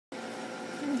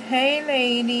Hey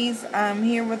ladies, I'm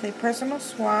here with a personal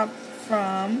swap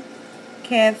from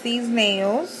Cathays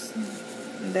Nails.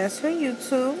 That's her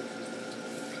YouTube.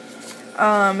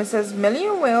 It says, Millie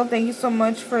and Will, thank you so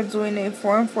much for doing a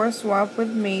 4-and-4 swap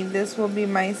with me. This will be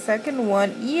my second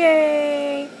one.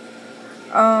 Yay!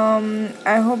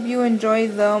 I hope you enjoy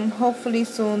them. Hopefully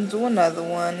soon do another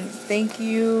one. Thank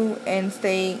you and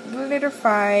stay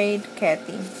glitterified,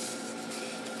 Cathy.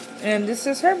 And this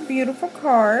is her beautiful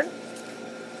card.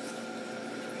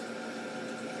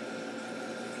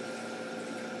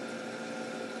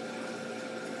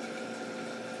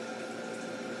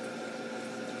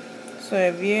 So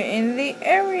if you're in the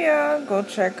area, go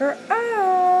check her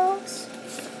out.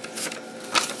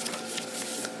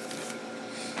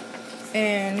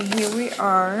 And here we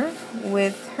are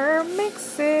with her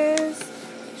mixes.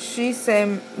 She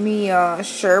sent me a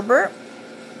sherbet,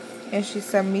 and she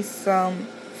sent me some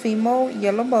female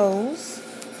yellow bows.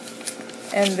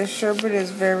 And the sherbet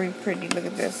is very pretty. Look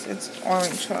at this. It's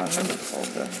orange. Hold on, let me fold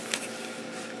it.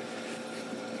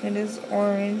 It is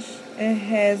orange. It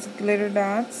has glitter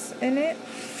dots in it.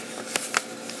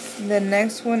 The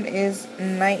next one is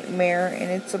Nightmare, and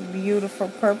it's a beautiful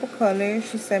purple color.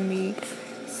 She sent me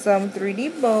some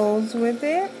 3D bows with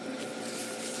it.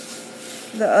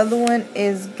 The other one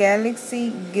is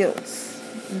Galaxy Gilts.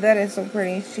 That is so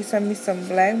pretty. She sent me some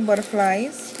black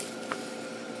butterflies.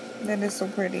 That is so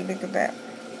pretty. Look at that.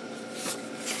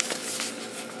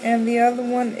 And the other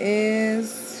one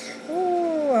is,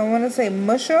 I want to say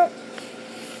Mush Up.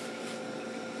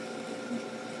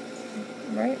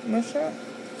 Right? Mush Up.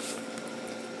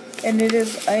 And it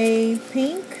is a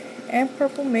pink and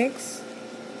purple mix.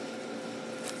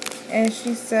 And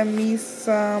she sent me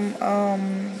some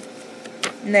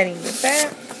netting with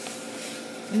that.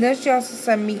 And then she also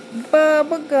sent me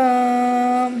bubble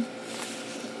gum.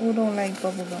 Who don't like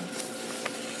bubble gum?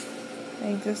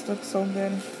 It just looks so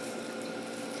good.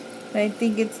 And I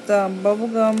think it's the bubble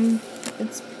gum.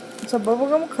 It's a bubble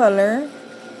gum color.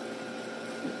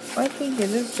 I think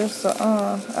it is just a,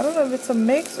 I don't know if it's a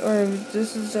mix or if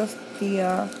this is just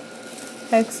the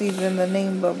hexes in the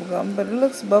name bubblegum, but it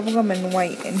looks bubblegum and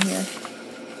white in here.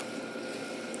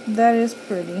 That is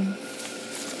pretty.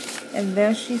 And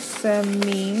then she sent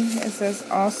me, it says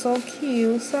also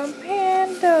cute, some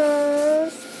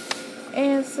pandas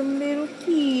and some little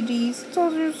kitties.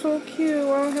 Those are so cute.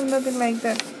 I don't have nothing like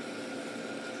that.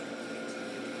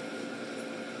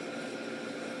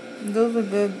 Those are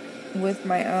good with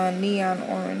my neon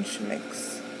orange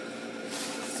mix.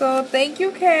 So thank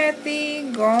you, Cathy.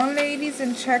 Go on, ladies,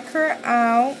 and check her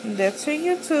out. That's her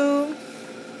YouTube.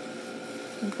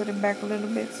 And put it back a little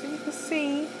bit so you can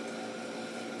see.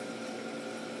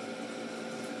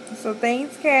 So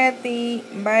thanks, Cathy.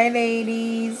 Bye,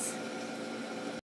 ladies.